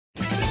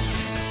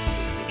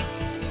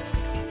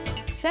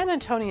San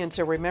Antonians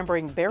are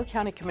remembering Bexar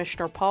County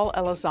Commissioner Paul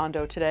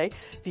Elizondo today.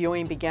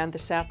 Viewing began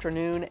this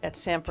afternoon at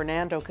San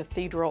Fernando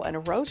Cathedral, and a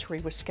rosary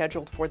was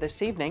scheduled for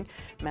this evening.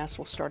 Mass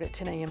will start at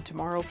 10 a.m.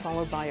 tomorrow,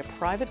 followed by a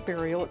private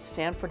burial at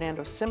San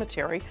Fernando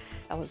Cemetery.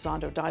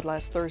 Elizondo died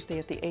last Thursday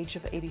at the age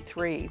of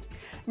 83.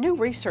 New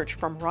research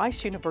from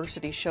Rice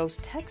University shows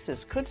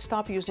Texas could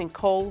stop using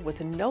coal with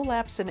no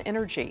lapse in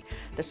energy.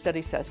 The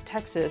study says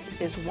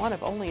Texas is one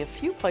of only a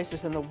few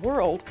places in the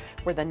world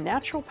where the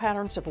natural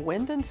patterns of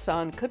wind and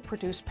sun could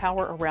produce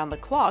power around the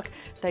clock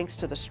thanks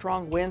to the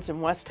strong winds in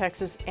West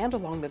Texas and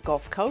along the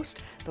Gulf Coast.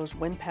 Those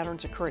wind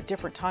patterns occur at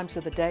different times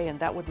of the day, and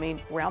that would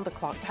mean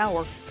round-the-clock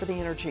power for the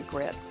energy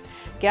grid.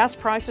 Gas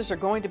prices are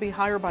going to be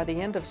higher by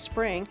the end of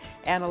spring.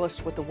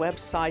 Analysts with the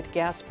website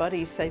Gas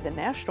Buddies say the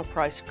national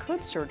price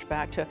could surge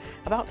back to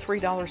about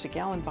 $3 a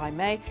gallon by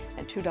May,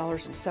 and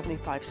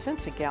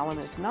 $2.75 a gallon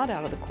is not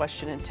out of the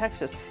question in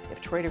Texas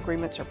if trade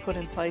agreements are put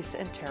in place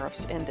and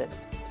tariffs ended.